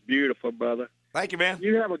 It is beautiful, brother. Thank you, man.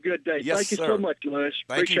 You have a good day. Yes, Thank you sir. so much, Lewis.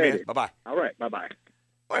 Thank Appreciate you, man. it. Bye-bye. All right, bye-bye.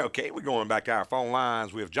 Well, okay, we're going back to our phone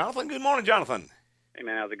lines with Jonathan. Good morning, Jonathan. Hey,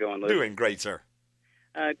 man, how's it going, Lewis? Doing great, sir.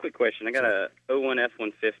 Quick question. I got a 01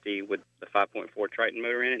 F-150 with the 5.4 Triton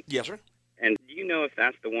motor in it. Yes, sir. And do you know if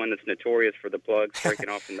that's the one that's notorious for the plugs breaking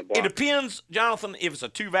off in the block? It depends, Jonathan, if it's a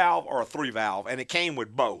 2-valve or a 3-valve, and it came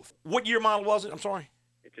with both. What year model was it? I'm sorry?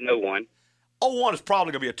 It's an 01. 01 is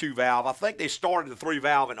probably going to be a 2-valve. I think they started the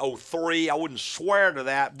 3-valve in 03. I wouldn't swear to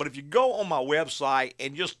that, but if you go on my website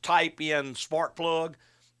and just type in spark plug,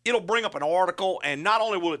 it'll bring up an article, and not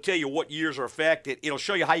only will it tell you what years are affected, it'll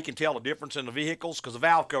show you how you can tell the difference in the vehicles because the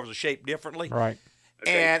valve covers are shaped differently. Right.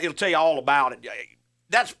 And it'll tell you all about it.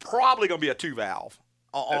 That's probably going to be a 2-valve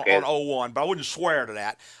on 01, but I wouldn't swear to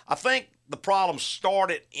that. I think the problem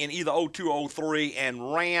started in either 02, 03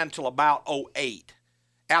 and ran till about 08.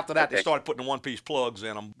 After that, they started putting the one-piece plugs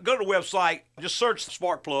in them. Go to the website, just search the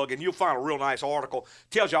spark plug, and you'll find a real nice article.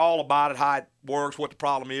 Tells you all about it, how it works, what the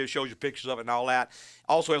problem is, shows you pictures of it and all that.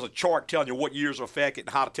 Also has a chart telling you what years are affected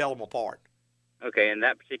and how to tell them apart. Okay, in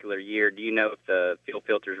that particular year, do you know if the fuel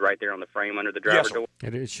filter is right there on the frame under the driver door?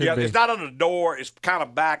 It should be. It's not under the door. It's kind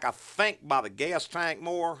of back, I think, by the gas tank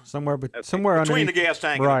more. Somewhere between underneath. the gas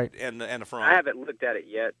tank right. and the front. I haven't looked at it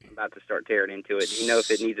yet. I'm about to start tearing into it. Do you know if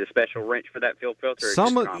it needs a special wrench for that fuel filter?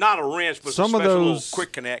 Not a wrench, but some a of special those, little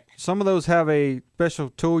quick connect. Some of those have a special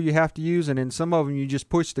tool you have to use, and in some of them you just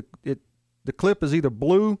push the clip is either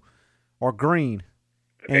blue or green.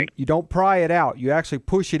 Okay. And you don't pry it out. You actually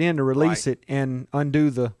push it in to release it and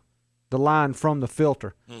undo the line from the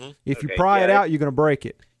filter. Mm-hmm. If you pry it out, you're going to break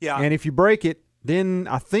it. Yeah. And if you break it, then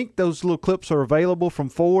I think those little clips are available from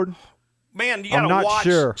Ford. Man, you got to I'm not watch.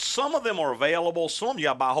 sure. Some of them are available. Some of them you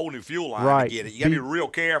got to buy a whole new fuel line to get it. You got to be real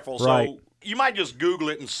careful. Right. So you might just Google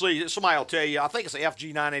it and see. Somebody will tell you. I think it's an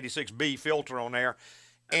FG986B filter on there.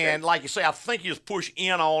 And like you say, I think you just push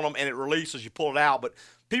in on them and it releases. You pull it out. But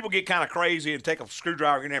people get kind of crazy and take a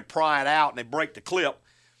screwdriver in there and pry it out, and they break the clip.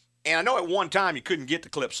 And I know at one time you couldn't get the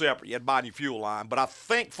clip separate. You had to buy a new fuel line. But I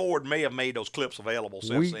think Ford may have made those clips available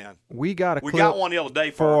since then. We got a clip got one the other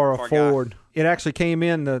day for a a Ford. It actually came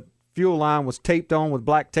in. The fuel line was taped on with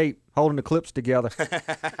black tape, holding the clips together.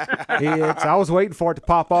 I was waiting for it to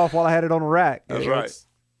pop off while I had it on the rack. That's right.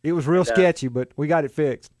 It was real sketchy, but we got it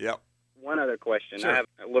fixed. Yep. One other question. Sure. I have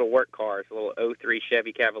a little work car. It's a little 03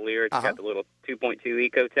 Chevy Cavalier. It's got the little 2.2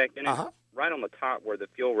 Ecotech in it. Right on the top where the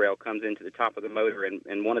fuel rail comes into the top of the motor,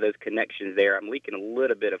 and one of those connections there, I'm leaking a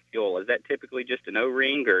little bit of fuel. Is that typically just an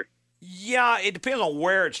O-ring or? Yeah, it depends on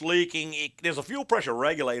where it's leaking. There's a fuel pressure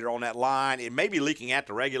regulator on that line. It may be leaking at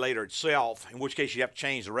the regulator itself, in which case you have to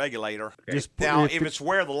change the regulator. Okay. Now, if it's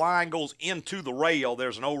where the line goes into the rail,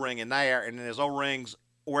 there's an O-ring in there, and then there's O-rings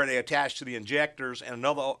where they attach to the injectors, and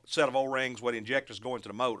another set of O-rings where the injectors go into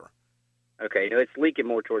the motor. Okay, no, it's leaking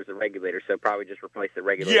more towards the regulator, so probably just replace the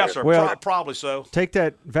regulator. Yes, sir. Well, probably so. Take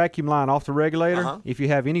that vacuum line off the regulator. If you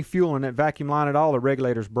have any fuel in that vacuum line at all, the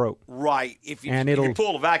regulator's broke. Right. If you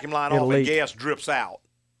pull the vacuum line off and gas drips out,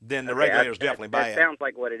 then the regulator's definitely bad. That sounds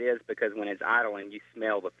like what it is, because when it's idling, you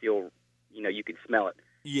smell the fuel. You can smell it.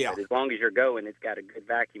 Yeah. But as long as you're going, it's got a good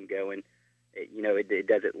vacuum going. It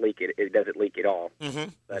doesn't leak it doesn't leak at all. Mm-hmm.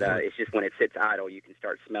 But it's just when it sits idle, you can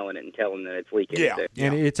start smelling it and telling that it's leaking. Yeah.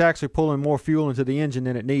 And it's actually pulling more fuel into the engine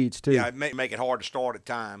than it needs, too. Yeah, it may make it hard to start at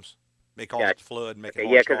times. May cause it to flood and make it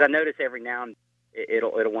hard Yeah, to start. because I notice every now and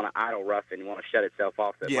it'll want to idle rough and want to shut itself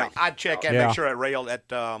off. So I'd check that, make sure that rail, that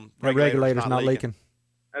regulator's not leaking.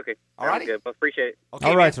 Okay. All right. Good. Well, appreciate it. Okay,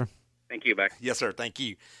 all right, sir. Thank you, bye. Yes, sir. Thank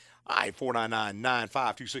you. All right,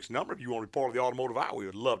 499-9526 number. If you want to be part of the Automotive Hour, we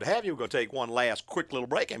would love to have you. We're going to take one last quick little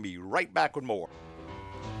break and be right back with more.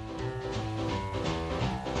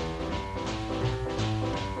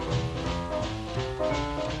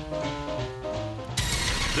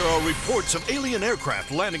 There are reports of alien aircraft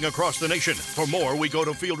landing across the nation. For more, we go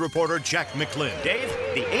to field reporter Jack McClin. Dave,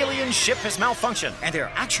 the alien ship has malfunctioned, and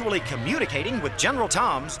they're actually communicating with General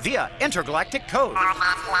Tom's via intergalactic code.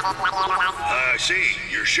 I see.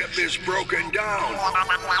 Your ship is broken down.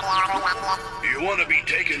 You want to be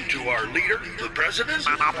taken to our leader, the president?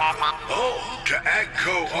 Oh, to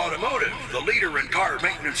Agco Automotive, the leader in car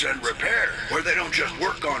maintenance and repair, where they don't just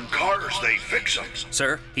work on cars, they fix them.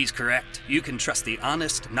 Sir, he's correct. You can trust the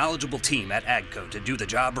honest, knowledgeable team at AGCO to do the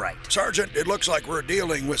job right. Sergeant, it looks like we're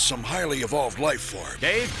dealing with some highly evolved life forms.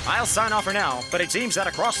 Dave, I'll sign off for now, but it seems that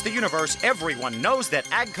across the universe, everyone knows that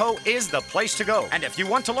AGCO is the place to go. And if you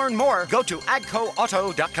want to learn more, go to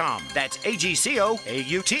agcoauto.com. That's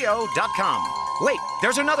AGCOAUTO.com. Wait,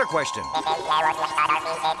 there's another question.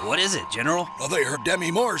 What is it, General? Well, they heard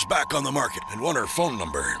Demi Moore's back on the market and want her phone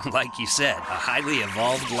number. Like you said, a highly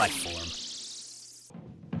evolved life form.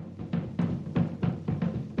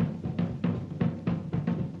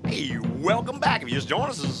 Hey, welcome back. If you just joined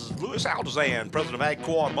us, this is Louis Altazan, president of Agco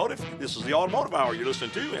Automotive. This is the Automotive Hour you're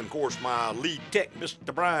listening to. And, of course, my lead tech,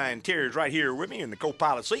 Mr. Brian Terry, is right here with me in the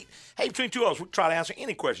co-pilot seat. Hey, between two of us, we'll try to answer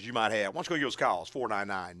any questions you might have. Why don't you go give us a call? It's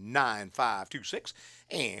 499-9526,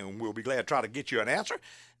 and we'll be glad to try to get you an answer.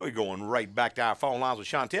 We're going right back to our phone lines with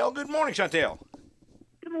Chantel. Good morning, Chantel.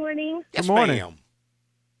 Good morning. Yes, Good morning. ma'am.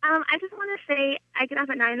 I just want to say I get up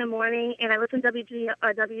at 9 in the morning and I listen to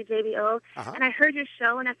WJBO, and I heard your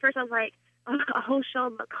show, and at first I was like, a whole show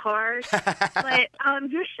about cars. But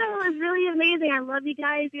your show is really amazing. I love you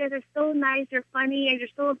guys. You guys are so nice. You're funny, and you're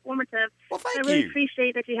so informative. Well, thank I really you.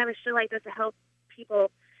 appreciate that you have a show like this to help people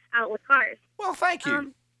out with cars. Well, thank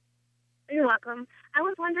you. You're welcome. I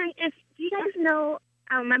was wondering do you guys know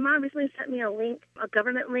my mom recently sent me a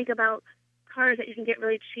government link about cars that you can get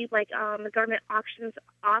really cheap, like the government auctions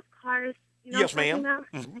off cars. You know Yes, what I'm ma'am.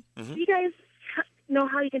 talking about? Do you guys know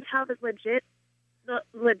how you can tell if it's legit? The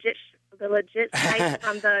legit site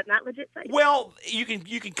from the not legit site? Well, you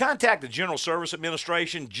can contact the General Service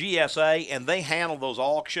Administration, GSA, and they handle those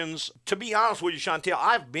auctions. To be honest with you, Chantel,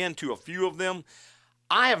 I've been to a few of them.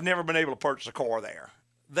 I have never been able to purchase a car there.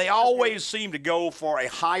 They always seem to go for a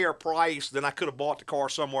higher price than I could have bought the car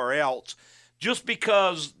somewhere else, just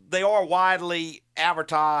because they are widely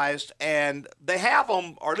advertised, and they have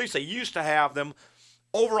them, or at least they used to have them,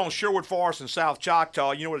 over on Sherwood Forest in South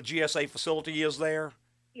Choctaw. You know what a GSA facility is there?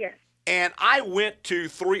 Yes. And I went to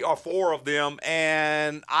 3 or 4 of them,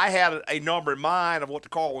 and I had a number in mind of what the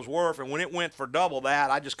car was worth, and when it went for double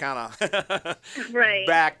that, I just kind of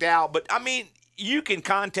backed out. But, I mean, you can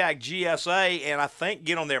contact GSA and I think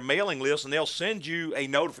get on their mailing list, and they'll send you a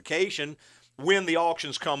notification when the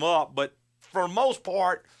auctions come up. But for the most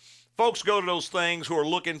part, folks go to those things who are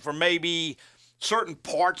looking for maybe certain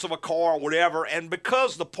parts of a car or whatever, and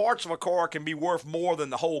because the parts of a car can be worth more than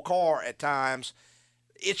the whole car at times,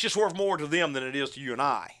 it's just worth more to them than it is to you and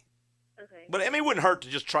I. Okay. But, I mean, it wouldn't hurt to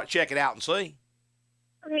just check it out and see.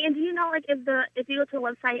 Okay, and do you know, like, if you go to a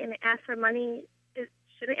website and they ask for money,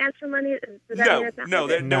 should they ask for money? Does that mean it's not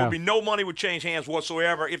legit? There would be no money would change hands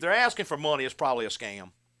whatsoever. If they're asking for money, it's probably a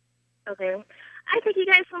scam. Okay. I thank you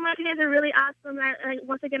guys so much. You guys are really awesome.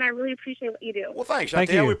 Once again, I really appreciate what you do. Well, thanks,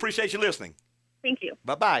 Thank Chantel. you. We appreciate you listening. Thank you.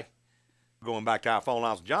 Bye-bye. Going back to our phone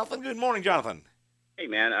lines. Jonathan, good morning, Jonathan. Hey,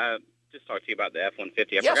 man, just talked to you about the F-150. I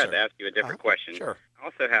Yes, forgot sir. to ask you a different question. Sure. I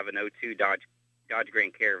also have an 02 Dodge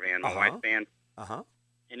Grand Caravan, my wife's van, Uh-huh.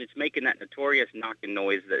 and it's making that notorious knocking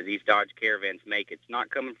noise that these Dodge Caravans make. It's not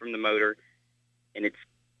coming from the motor, and it's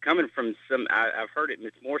coming from I've heard it, and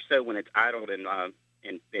it's more so when it's idled and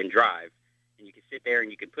drive. And you can sit there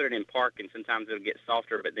and you can put it in park, and sometimes it'll get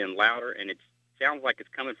softer but then louder, and it sounds like it's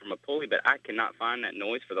coming from a pulley, but I cannot find that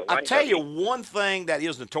noise for the life I'll tell of you me. one thing that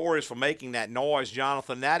is notorious for making that noise,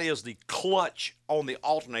 Jonathan, that is the clutch on the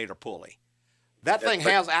alternator pulley. That thing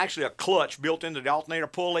has actually a clutch built into the alternator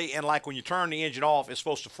pulley, and like when you turn the engine off, it's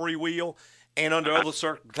supposed to freewheel, and under other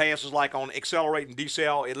circumstances, like on accelerate and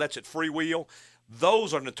decel, it lets it freewheel.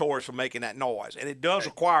 Those are notorious for making that noise, and it does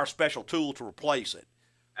require a special tool to replace it.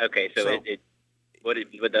 Okay, so would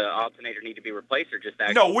the alternator need to be replaced or just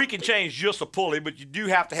actually? No, we can change just a pulley, but you do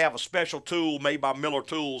have to have a special tool made by Miller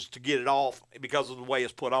Tools to get it off because of the way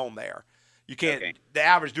it's put on there. You can't. Okay. The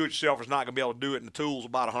average do-it-yourselfer is not going to be able to do it, and the tool's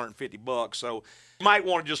about $150. So you might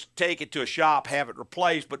want to just take it to a shop, have it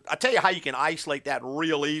replaced. But I tell you how you can isolate that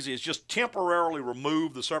real easy is just temporarily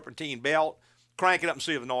remove the serpentine belt, crank it up, and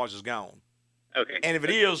see if the noise is gone. Okay. And if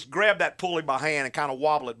it is, grab that pulley by hand and kind of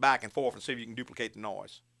wobble it back and forth and see if you can duplicate the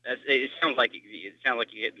noise. It sounds like you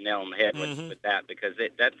hit the nail on the head with that, because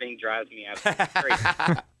that thing drives me absolutely crazy.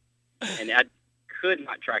 And I could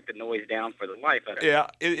not track the noise down for the life of it. Yeah,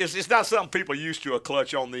 it's not something people are used to, a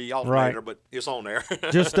clutch on the alternator, but it's on there.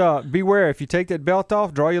 Just beware, if you take that belt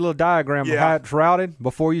off, draw your little diagram of how it's routed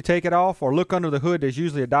before you take it off, or look under the hood. There's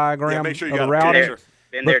usually a diagram make sure you of got the a routing. picture.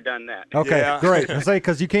 Been there, done that. Okay, great. I say,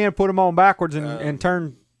 because you can put them on backwards and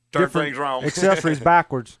turn different things wrong. accessories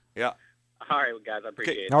backwards. Yeah. All right, well, guys, I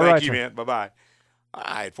appreciate it. All Thank right, you, sir. man. Bye-bye. All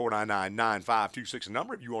right, 499-9526 a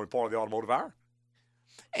number if you want to be part of the Automotive Hour.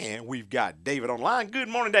 And we've got David online. Good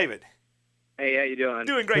morning, David. Hey, how you doing?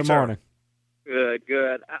 Doing great, Good sir. morning.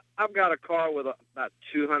 Good. I've got a car with about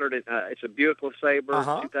 200. It's a Buick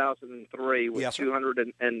LeSabre, 2003, with Yes, sir.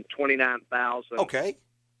 229,000. Okay.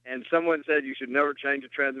 And someone said you should never change the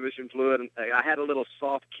transmission fluid. And I had a little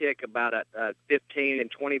soft kick about at 15 and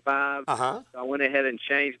 25. Uh-huh. So I went ahead and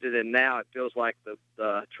changed it, and now it feels like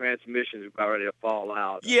the transmission is about ready to fall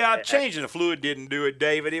out. Yeah, changing the fluid didn't do it,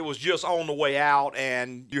 David. It was just on the way out,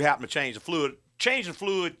 and you happen to change the fluid. Changing the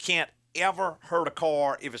fluid can't ever hurt a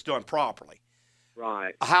car if it's done properly.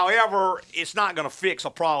 Right. However, it's not going to fix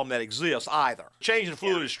a problem that exists either. Changing the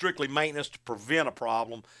fluid is strictly maintenance to prevent a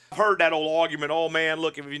problem. I've heard that old argument, oh, man,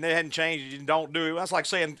 look, if you hadn't changed it, you don't do it. That's like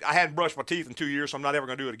saying I hadn't brushed my teeth in 2 years, so I'm not ever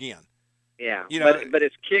going to do it again. Yeah, You know, but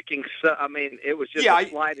it's kicking. So I mean, it was just a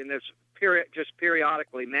slight, and it's just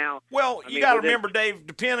periodically now. Well, I you mean, got to within- remember, Dave,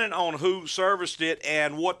 depending on who serviced it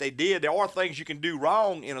and what they did, there are things you can do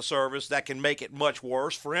wrong in a service that can make it much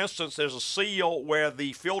worse. For instance, there's a seal where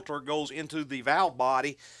the filter goes into the valve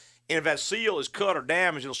body, and if that seal is cut or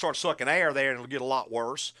damaged, it'll start sucking air there, and it'll get a lot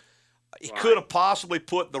worse. It could have possibly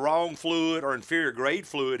put the wrong fluid or inferior grade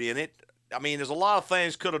fluid in it. I mean, there's a lot of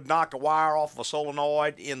things. Could have knocked a wire off of a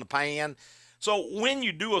solenoid in the pan. So when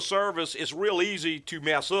you do a service, it's real easy to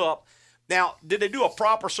mess up. Now, did they do a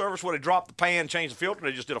proper service where they dropped the pan, changed the filter, or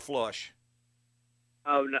they just did a flush?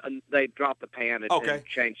 Oh, no, they dropped the pan and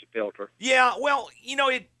changed the filter. Yeah, well,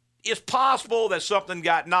 it's possible that something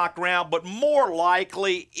got knocked around, but more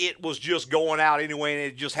likely it was just going out anyway,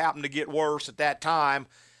 and it just happened to get worse at that time.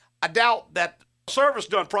 I doubt that service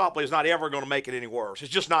done properly is not ever going to make it any worse.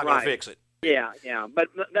 It's just not going to fix it. Yeah, but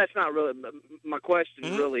that's not really – my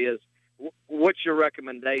question really is, what's your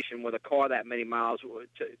recommendation with a car that many miles?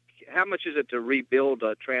 How much is it to rebuild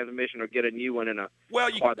a transmission or get a new one in a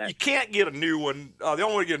car that? You can't get a new one. The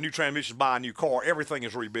only way to get a new transmission is buy a new car. Everything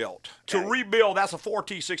is rebuilt. Okay. To rebuild, that's a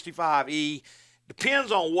 4T65E.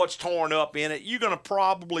 Depends on what's torn up in it. You're going to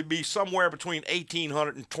probably be somewhere between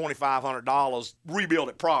 $1,800 and $2,500 rebuild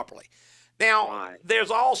it properly. Now, there's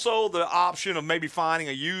also the option of maybe finding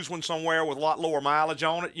a used one somewhere with a lot lower mileage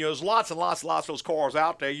on it. There's lots and lots and lots of those cars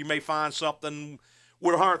out there. You may find something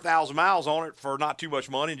with 100,000 miles on it for not too much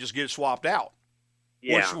money and just get it swapped out,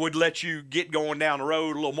 which would let you get going down the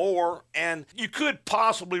road a little more. And you could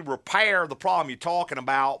possibly repair the problem you're talking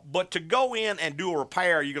about, but to go in and do a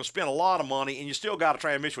repair, you're going to spend a lot of money, and you still got a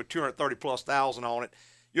transmission with 230+ thousand on it.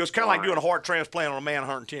 It's kind of like doing a heart transplant on a man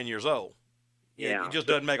 110 years old. Yeah. It just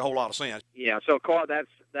doesn't make a whole lot of sense. Yeah, so a car that's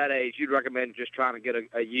that age, you'd recommend just trying to get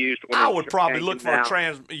a used one? I would probably look for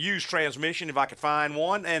a used transmission if I could find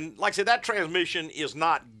one. And like I said, that transmission is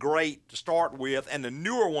not great to start with, and the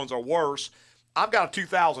newer ones are worse. I've got a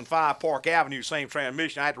 2005 Park Avenue, same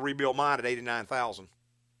transmission. I had to rebuild mine at $89,000.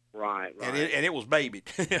 Right. And it was babied.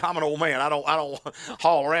 I'm an old man. I don't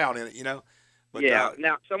haul around in it, But,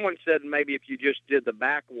 now, someone said maybe if you just did the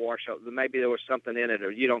backwash, maybe there was something in it, or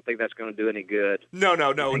you don't think that's going to do any good? No.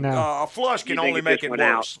 A flush can only make it worse.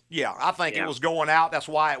 Out? Yeah, I think it was going out. That's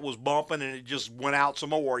why it was bumping, and it just went out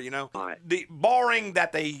some more, Right. Barring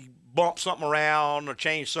that they bumped something around or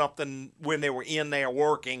changed something when they were in there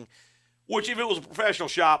working, which if it was a professional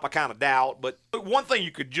shop, I kind of doubt. But one thing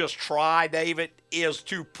you could just try, David, is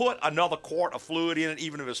to put another quart of fluid in it,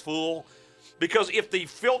 even if it's full. Because if the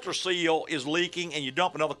filter seal is leaking and you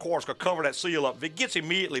dump another quart, it's going to cover that seal up. If it gets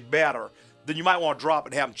immediately better, then you might want to drop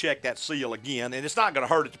it and have them check that seal again. And it's not going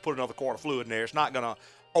to hurt it to put another quart of fluid in there. It's not going to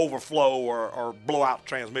overflow or blow out the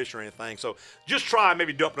transmission or anything. So just try and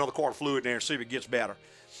maybe dump another quart of fluid in there and see if it gets better.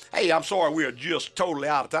 Hey, I'm sorry we are just totally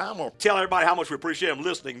out of time. I'll tell everybody how much we appreciate them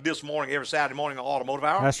listening this morning, every Saturday morning on Automotive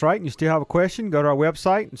Hour. That's right. And you still have a question, go to our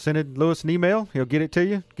website and send Lewis an email. He'll get it to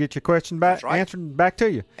you, get your question back, answered back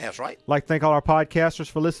to you. That's right. I'd like to thank all our podcasters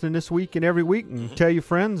for listening this week and every week, and tell your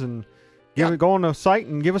friends, and go on the site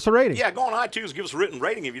and give us a rating. Yeah, go on iTunes and give us a written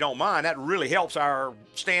rating if you don't mind. That really helps our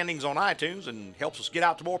standings on iTunes and helps us get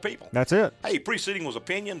out to more people. That's it. Hey, preceding was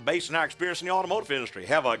opinion based on our experience in the automotive industry.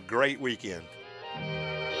 Have a great weekend.